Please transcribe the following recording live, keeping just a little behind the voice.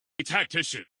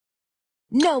Tactician.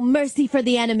 No mercy for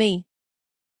the enemy.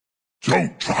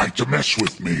 Don't try to mess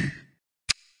with me.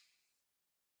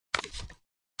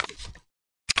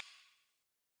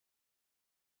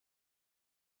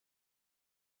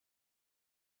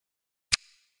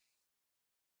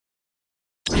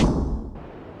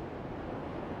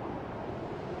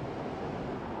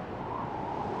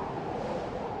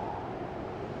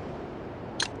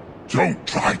 Don't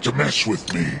try to mess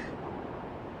with me.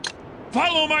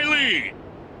 Follow my lead!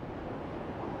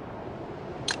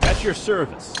 At your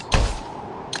service.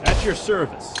 At your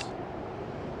service.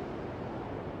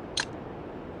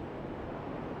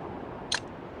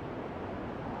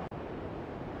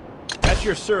 At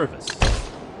your service.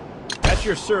 At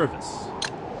your service.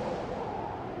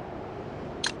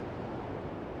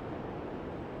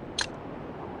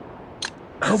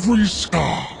 Every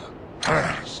scar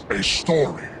has a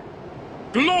story.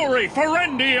 Glory for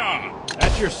India!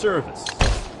 At your service.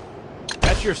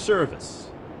 At your service.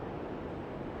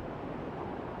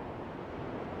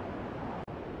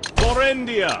 For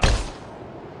India!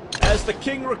 As the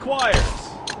king requires.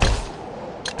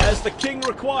 As the king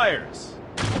requires.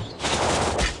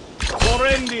 For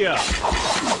India!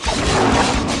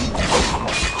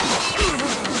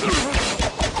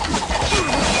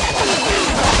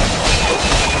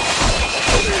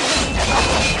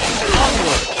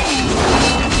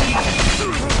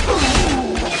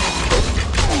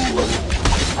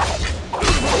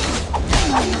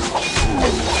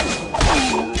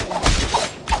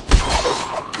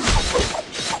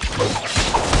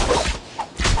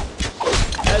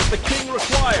 As the king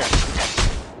requires.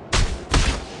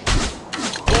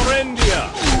 For India.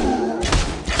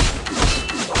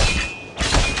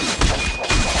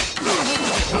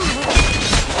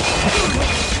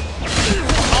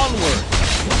 Onward.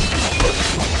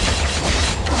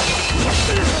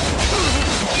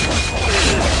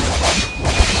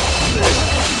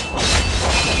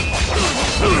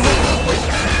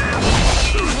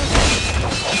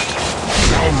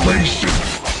 Salvation.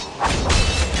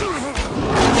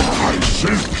 I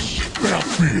sense their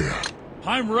fear.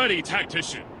 I'm ready,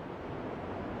 Tactician.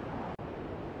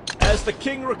 As the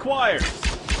king requires.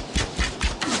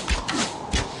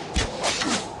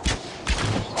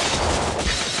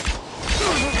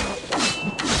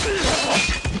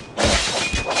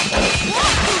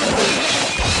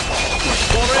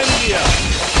 For India.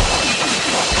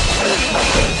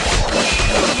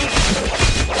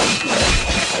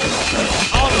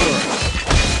 Onward.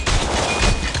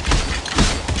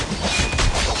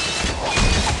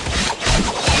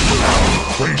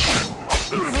 Salvation.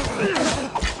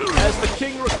 As the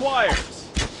king requires.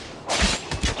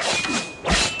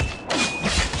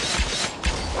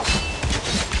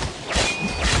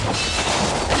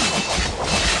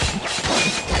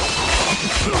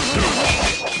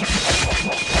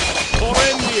 For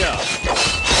India.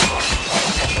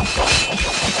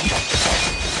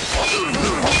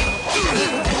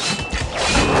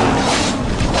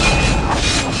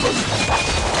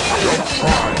 Don't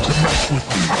try to mess with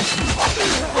me.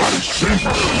 I sense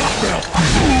their fear.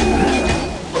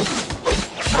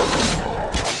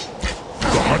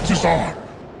 The hunt is on.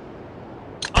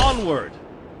 Onward.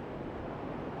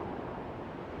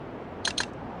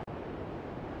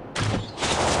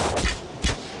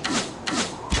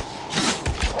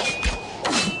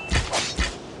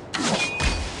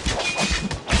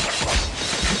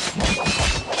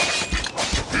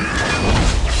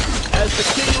 As the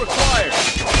king requires.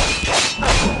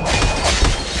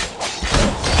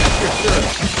 At your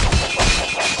service.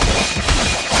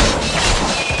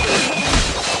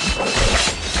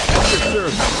 At your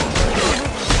service.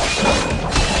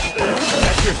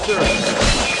 At your service.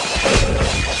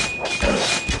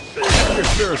 At your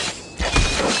service.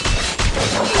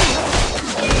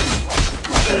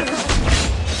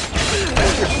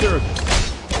 At your service.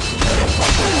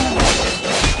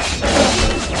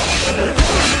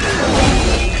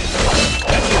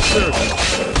 At your service.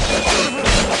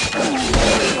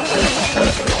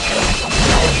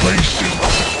 Salvation.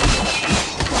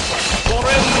 For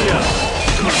India.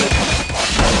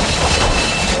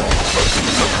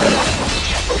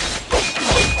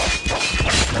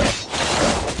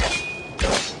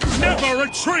 Never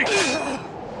retreat!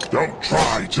 Don't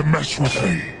try to mess with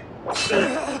me.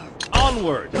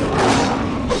 Onward.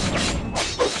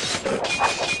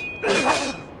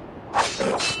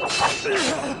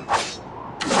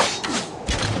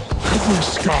 Every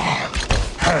scar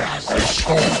has a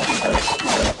story.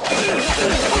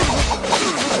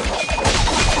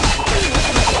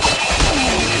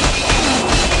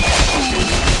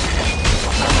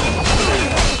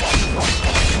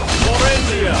 For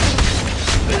India.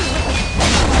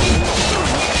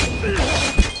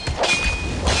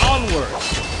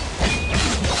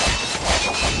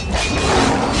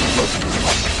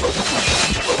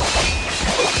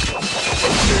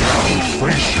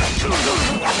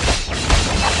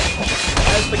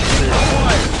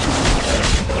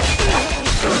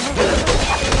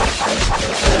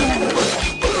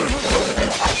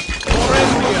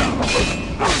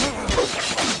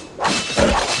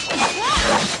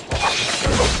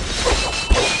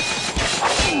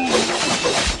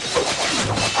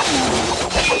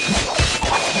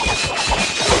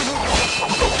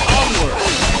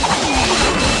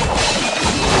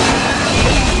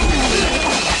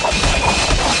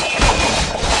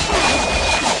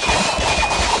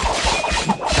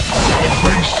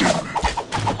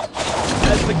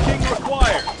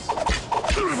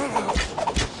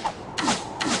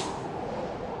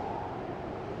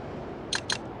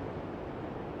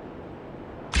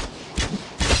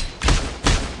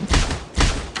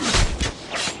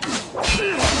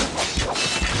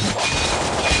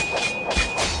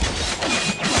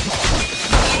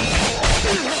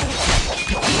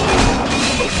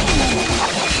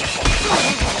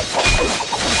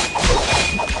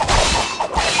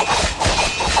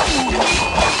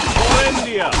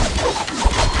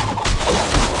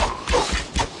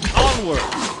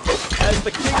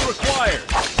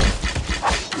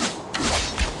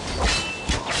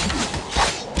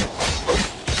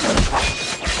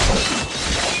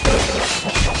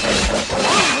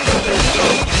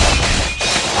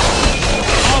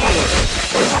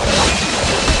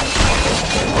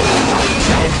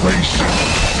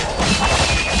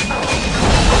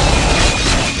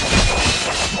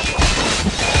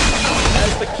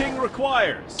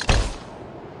 requires.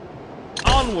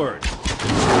 Onward.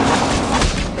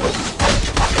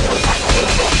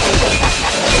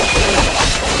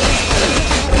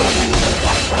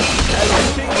 As the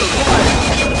king requires.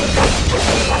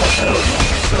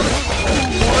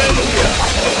 Moravia.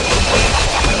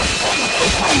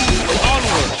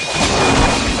 Onward.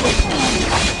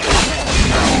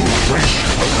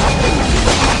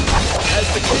 As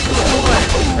the king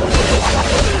requires.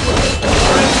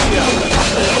 Moravia.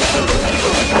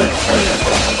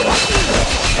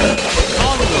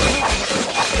 Onward.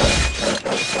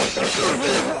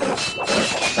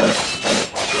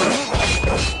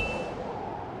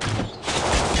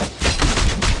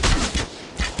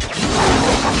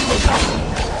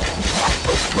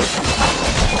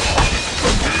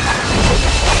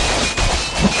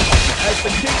 As the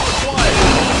king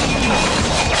requires.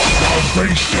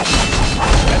 Salvation.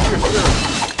 At your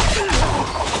service.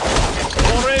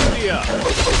 Moravia.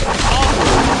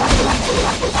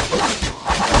 Onward.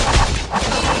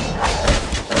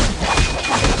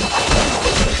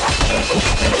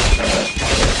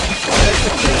 As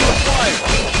the king requires.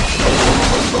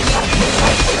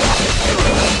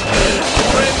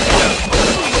 Moravia.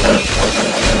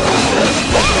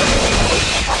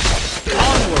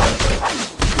 Onward.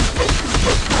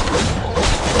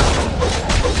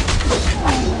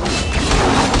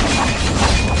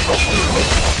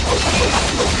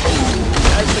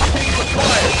 As the king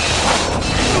requires.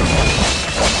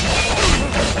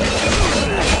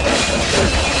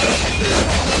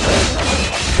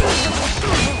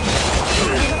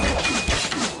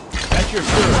 At your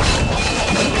service.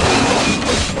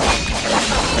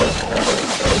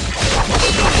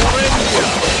 Moravia.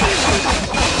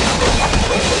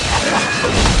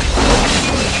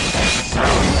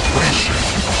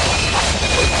 Salvation.